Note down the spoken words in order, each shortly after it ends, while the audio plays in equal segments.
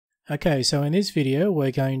Okay, so in this video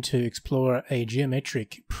we're going to explore a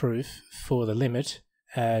geometric proof for the limit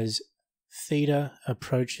as theta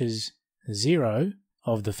approaches 0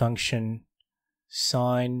 of the function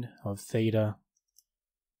sine of theta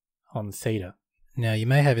on theta. Now you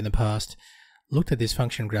may have in the past looked at this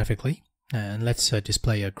function graphically, and let's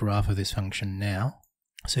display a graph of this function now.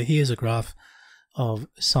 So here's a graph of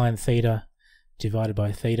sine theta divided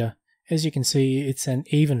by theta. As you can see, it's an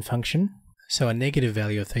even function. So a negative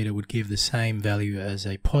value of theta would give the same value as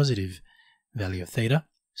a positive value of theta.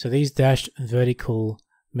 So these dashed vertical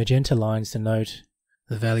magenta lines denote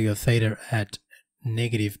the value of theta at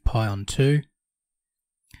negative pi on 2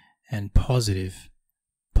 and positive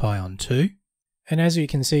pi on 2. And as you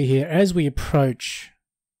can see here, as we approach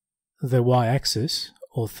the y-axis,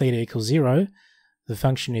 or theta equals 0, the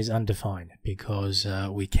function is undefined because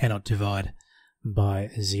we cannot divide by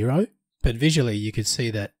 0. But visually you could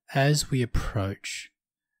see that as we approach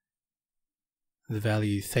the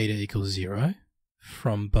value theta equals 0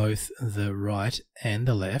 from both the right and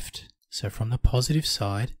the left, so from the positive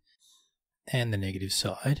side and the negative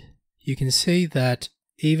side, you can see that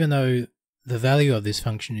even though the value of this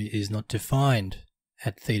function is not defined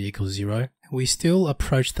at theta equals 0, we still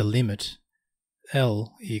approach the limit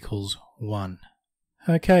L equals 1.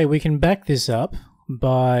 Okay, we can back this up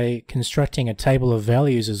by constructing a table of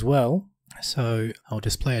values as well. So I'll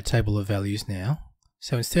display a table of values now.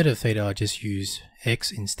 So instead of theta, I just use x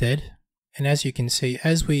instead. And as you can see,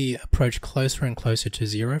 as we approach closer and closer to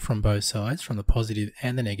 0 from both sides, from the positive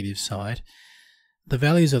and the negative side, the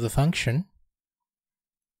values of the function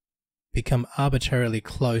become arbitrarily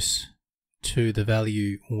close to the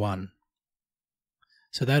value 1.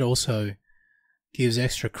 So that also gives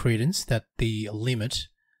extra credence that the limit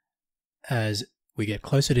as we get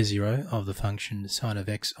closer to 0 of the function sine of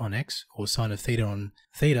x on x, or sine of theta on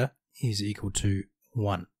theta, is equal to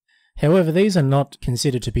 1. However, these are not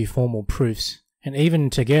considered to be formal proofs, and even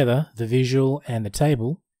together, the visual and the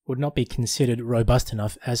table would not be considered robust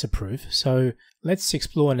enough as a proof. So let's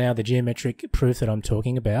explore now the geometric proof that I'm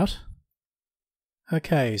talking about.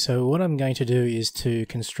 Okay, so what I'm going to do is to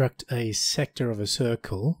construct a sector of a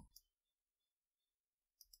circle.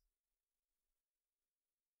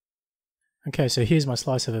 Okay, so here's my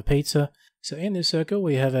slice of a pizza. So in this circle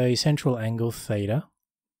we have a central angle theta.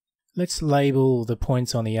 Let's label the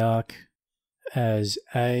points on the arc as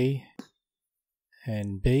A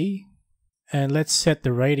and B. And let's set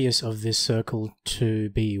the radius of this circle to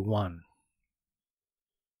be 1.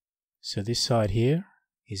 So this side here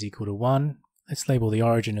is equal to 1. Let's label the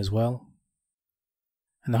origin as well.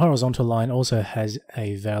 And the horizontal line also has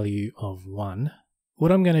a value of 1.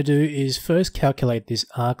 What I'm going to do is first calculate this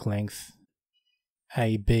arc length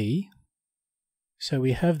AB. So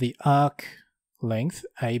we have the arc length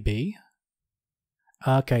AB.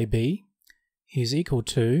 Arc AB is equal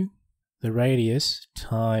to the radius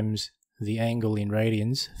times the angle in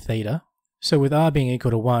radians, theta. So with r being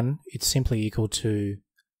equal to 1, it's simply equal to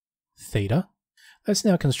theta. Let's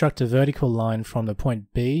now construct a vertical line from the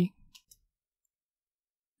point B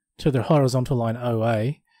to the horizontal line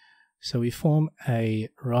OA. So we form a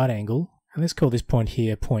right angle, and let's call this point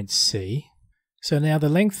here point C. So now the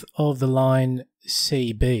length of the line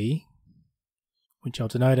CB, which I'll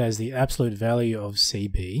denote as the absolute value of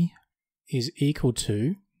CB, is equal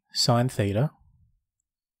to sine theta,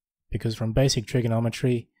 because from basic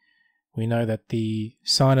trigonometry we know that the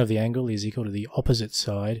sine of the angle is equal to the opposite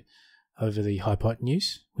side over the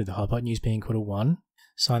hypotenuse, with the hypotenuse being equal to 1.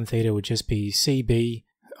 Sine theta would just be CB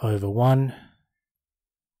over 1,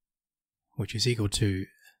 which is equal to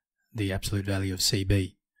the absolute value of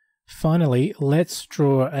CB. Finally, let's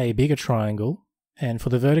draw a bigger triangle, and for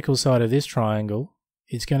the vertical side of this triangle,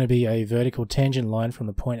 it's going to be a vertical tangent line from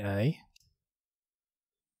the point A,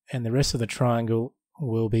 and the rest of the triangle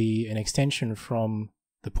will be an extension from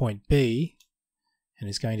the point B, and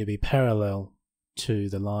it's going to be parallel to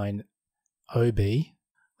the line OB.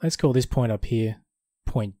 Let's call this point up here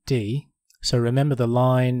point D. So remember, the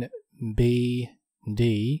line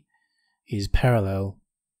BD is parallel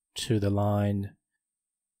to the line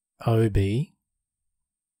OB,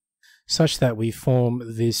 such that we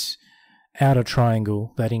form this outer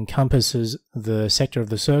triangle that encompasses the sector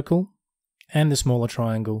of the circle and the smaller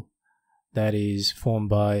triangle that is formed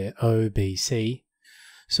by OBC.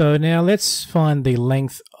 So now let's find the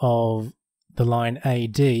length of the line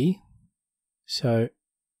AD. So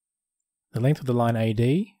the length of the line AD,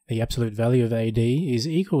 the absolute value of AD, is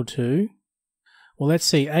equal to, well, let's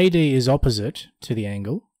see, AD is opposite to the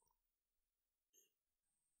angle.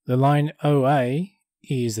 The line OA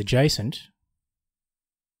is adjacent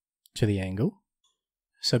to the angle.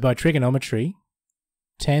 So by trigonometry,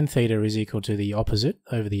 tan theta is equal to the opposite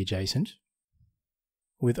over the adjacent.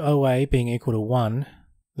 With OA being equal to 1,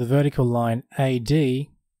 the vertical line AD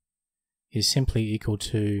is simply equal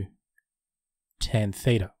to tan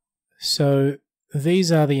theta. So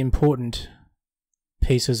these are the important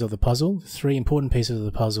pieces of the puzzle, 3 important pieces of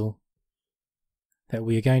the puzzle that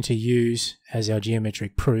we are going to use as our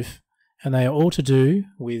geometric proof, and they are all to do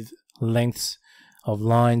with lengths of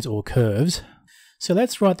lines or curves. So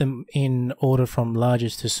let's write them in order from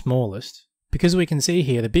largest to smallest, because we can see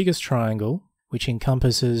here the biggest triangle, which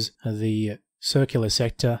encompasses the circular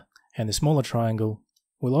sector, and the smaller triangle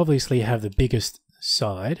will obviously have the biggest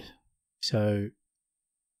side. So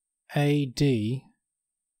AD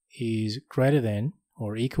is greater than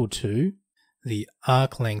or equal to the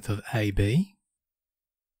arc length of AB,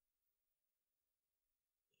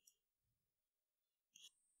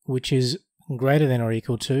 which is greater than or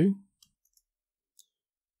equal to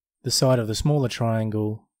the side of the smaller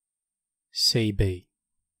triangle CB.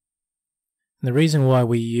 And the reason why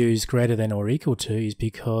we use greater than or equal to is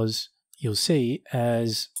because you'll see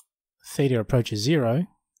as theta approaches 0,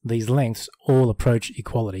 these lengths all approach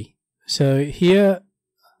equality. So here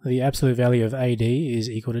the absolute value of AD is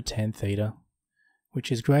equal to tan theta,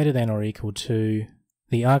 which is greater than or equal to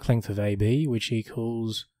the arc length of AB, which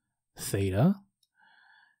equals theta,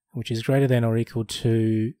 which is greater than or equal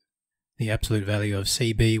to the absolute value of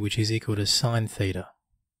CB, which is equal to sine theta.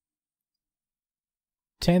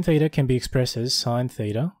 Tan theta can be expressed as sine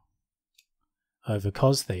theta over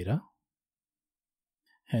cos theta.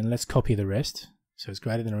 And let's copy the rest. So it's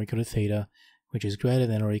greater than or equal to theta, which is greater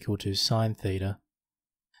than or equal to sine theta.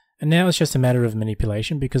 And now it's just a matter of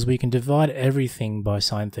manipulation, because we can divide everything by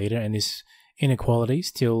sine theta and this inequality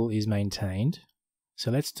still is maintained.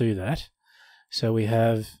 So let's do that. So we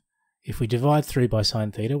have, if we divide through by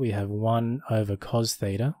sine theta, we have 1 over cos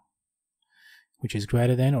theta, which is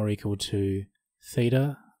greater than or equal to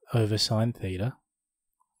theta over sine theta,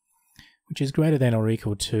 which is greater than or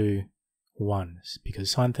equal to 1,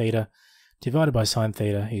 because sine theta divided by sine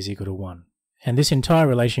theta is equal to 1. And this entire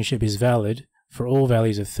relationship is valid for all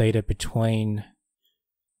values of theta between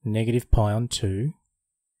negative pi on 2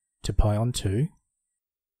 to pi on 2,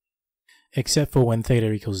 except for when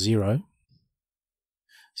theta equals 0.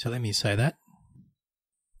 So let me say that,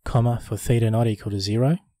 comma, for theta not equal to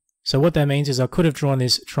 0. So what that means is I could have drawn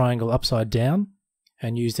this triangle upside down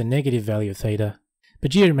and used a negative value of theta,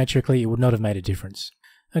 but geometrically it would not have made a difference.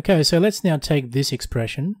 Okay, so let's now take this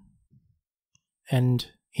expression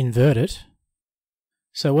and invert it.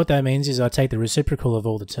 So what that means is I take the reciprocal of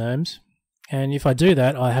all the terms, and if I do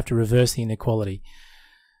that, I have to reverse the inequality.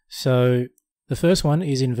 So the first one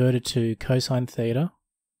is inverted to cosine theta.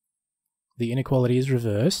 The inequality is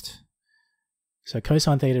reversed. So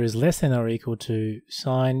cosine theta is less than or equal to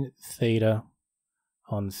sine theta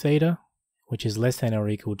on theta, which is less than or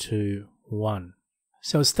equal to 1.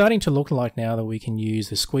 So it's starting to look like now that we can use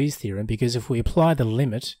the squeeze theorem, because if we apply the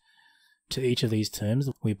limit to each of these terms,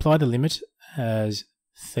 we apply the limit as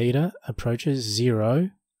theta approaches 0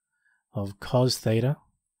 of cos theta.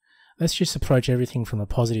 Let's just approach everything from the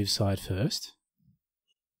positive side first.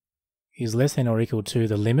 Is less than or equal to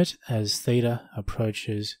the limit as theta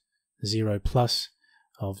approaches 0 plus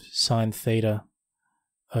of sine theta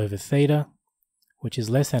over theta, which is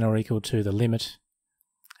less than or equal to the limit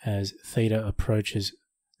as theta approaches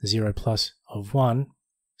 0 plus of 1.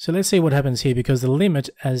 So let's see what happens here, because the limit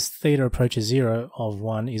as theta approaches 0 of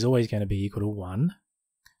 1 is always going to be equal to 1,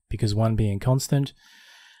 because 1 being constant.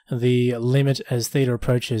 The limit as theta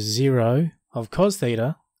approaches 0 of cos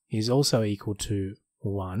theta is also equal to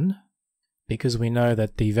 1, because we know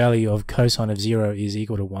that the value of cosine of 0 is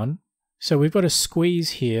equal to 1. So we've got a squeeze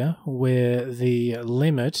here where the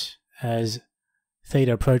limit as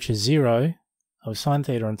theta approaches 0 of sine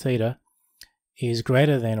theta on theta is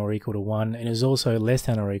greater than or equal to 1 and is also less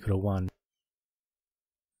than or equal to 1.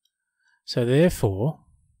 So therefore,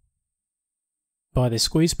 by the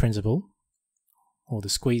squeeze principle, or the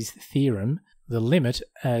squeeze theorem, the limit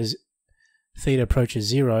as theta approaches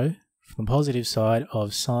 0 from the positive side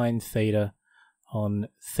of sine theta on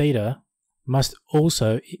theta must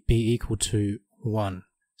also be equal to 1.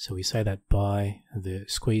 So we say that by the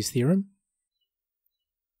squeeze theorem.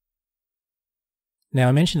 Now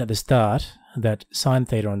I mentioned at the start that sine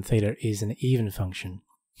theta on theta is an even function,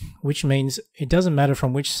 which means it doesn't matter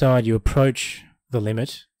from which side you approach the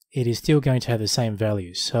limit, it is still going to have the same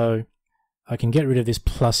value. So I can get rid of this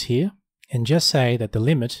plus here and just say that the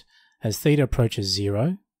limit as theta approaches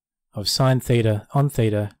 0 of sine theta on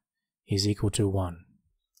theta is equal to 1.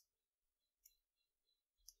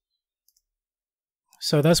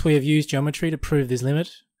 So thus we have used geometry to prove this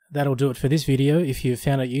limit. that'll do it for this video. If you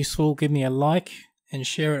found it useful, give me a like and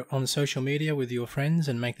share it on social media with your friends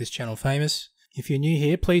and make this channel famous. If you're new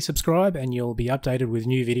here, please subscribe and you'll be updated with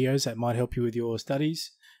new videos that might help you with your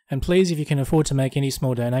studies. And please, if you can afford to make any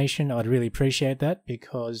small donation, I'd really appreciate that,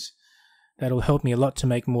 because that'll help me a lot to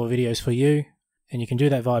make more videos for you. And you can do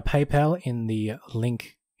that via PayPal in the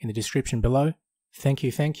link in the description below. Thank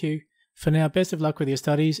you. For now, best of luck with your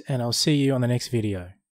studies, and I'll see you on the next video.